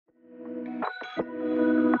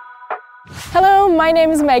Hello, my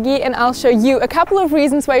name is Maggie and I'll show you a couple of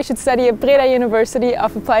reasons why you should study at Breda University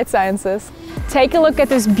of Applied Sciences. Take a look at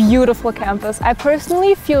this beautiful campus. I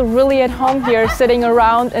personally feel really at home here, sitting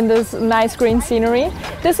around in this nice green scenery.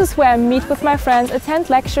 This is where I meet with my friends, attend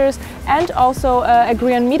lectures and also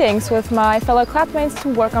agree on meetings with my fellow clubmates to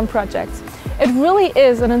work on projects. It really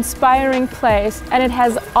is an inspiring place and it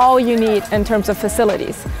has all you need in terms of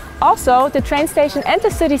facilities. Also, the train station and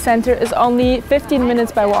the city center is only 15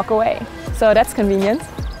 minutes by walk away. So that's convenient.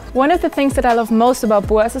 One of the things that I love most about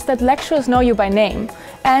BUAS is that lecturers know you by name.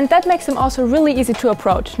 And that makes them also really easy to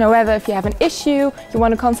approach, no matter if you have an issue, you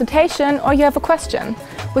want a consultation or you have a question.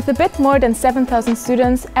 With a bit more than 7,000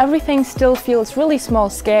 students, everything still feels really small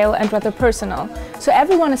scale and rather personal. So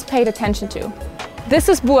everyone is paid attention to. This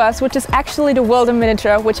is BUAS, which is actually the world in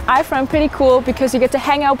miniature, which I find pretty cool because you get to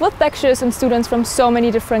hang out with lecturers and students from so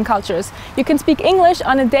many different cultures. You can speak English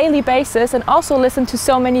on a daily basis and also listen to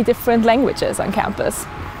so many different languages on campus.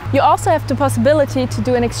 You also have the possibility to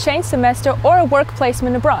do an exchange semester or a work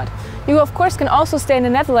placement abroad. You of course can also stay in the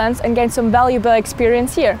Netherlands and gain some valuable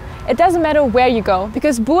experience here. It doesn't matter where you go,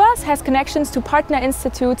 because BUAS has connections to partner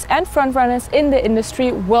institutes and frontrunners in the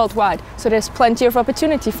industry worldwide, so there's plenty of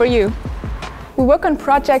opportunity for you. We work on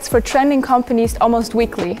projects for trending companies almost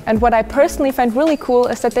weekly, and what I personally find really cool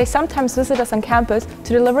is that they sometimes visit us on campus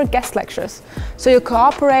to deliver guest lectures. So you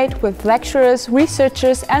cooperate with lecturers,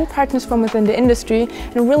 researchers and partners from within the industry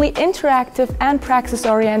in a really interactive and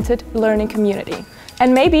praxis-oriented learning community.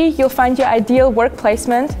 And maybe you'll find your ideal work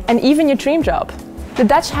placement and even your dream job. The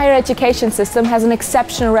Dutch higher education system has an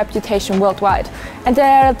exceptional reputation worldwide, and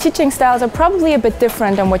their teaching styles are probably a bit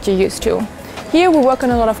different than what you're used to. Here we work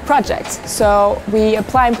on a lot of projects, so we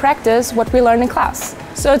apply and practice what we learn in class.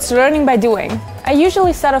 So it's learning by doing. I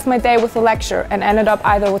usually start off my day with a lecture and ended up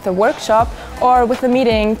either with a workshop or with a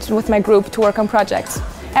meeting with my group to work on projects.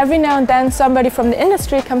 Every now and then somebody from the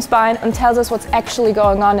industry comes by and tells us what's actually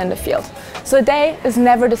going on in the field. So the day is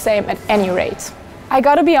never the same at any rate. I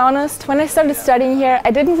gotta be honest, when I started studying here,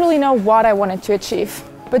 I didn't really know what I wanted to achieve.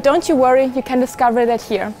 But don't you worry, you can discover that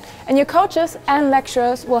here. And your coaches and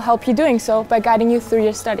lecturers will help you doing so by guiding you through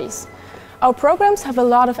your studies. Our programs have a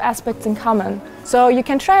lot of aspects in common, so you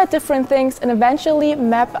can try out different things and eventually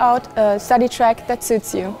map out a study track that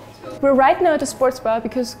suits you. We're right now at the sports bar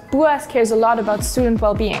because BUAS cares a lot about student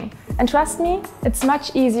well-being. And trust me, it's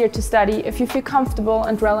much easier to study if you feel comfortable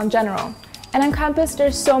and well in general. And on campus,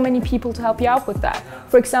 there's so many people to help you out with that.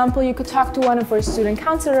 For example, you could talk to one of our student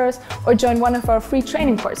counselors or join one of our free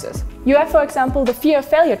training courses. You have, for example, the fear of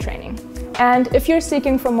failure training. And if you're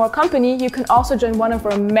seeking for more company, you can also join one of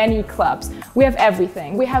our many clubs. We have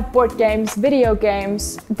everything. We have board games, video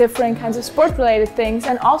games, different kinds of sport-related things,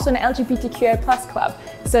 and also an LGBTQI+ club.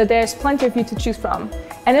 So there's plenty of you to choose from.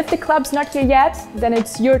 And if the club's not here yet, then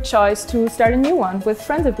it's your choice to start a new one with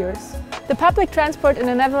friends of yours. The public transport in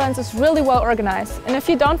the Netherlands is really well organized, and if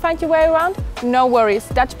you don't find your way around, no worries.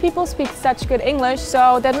 Dutch people speak such good English,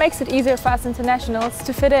 so that makes it easier for us internationals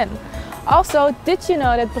to fit in. Also, did you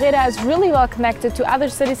know that Breda is really well connected to other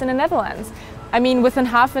cities in the Netherlands? I mean, within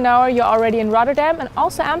half an hour you're already in Rotterdam, and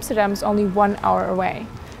also Amsterdam is only 1 hour away.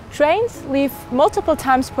 Trains leave multiple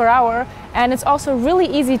times per hour, and it's also really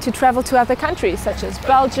easy to travel to other countries such as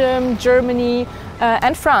Belgium, Germany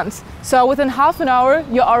and France. So within half an hour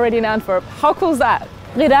you're already in Antwerp. How cool is that?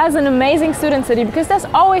 Breda is an amazing student city because there's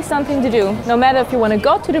always something to do, no matter if you want to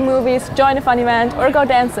go to the movies, join a fun event or go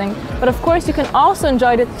dancing. But of course you can also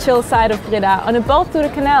enjoy the chill side of Breda on a boat through the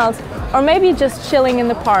canals or maybe just chilling in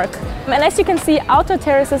the park. And as you can see, outdoor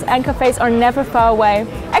terraces and cafes are never far away.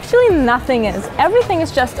 Actually nothing is. Everything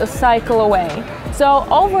is just a cycle away. So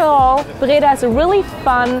overall, Breda is a really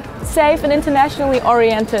fun, safe and internationally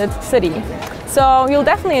oriented city. So you'll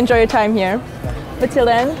definitely enjoy your time here. But till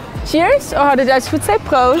then, cheers, or how the Dutch would say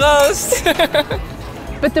proost. Proost.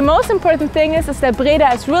 But the most important thing is that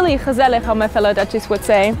Breda is really gezellig, how my fellow Dutchies would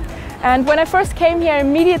say. And when I first came here, I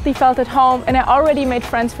immediately felt at home and I already made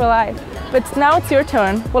friends for life. But now it's your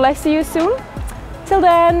turn. Will I see you soon? Till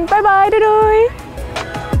then, bye bye, doei doei!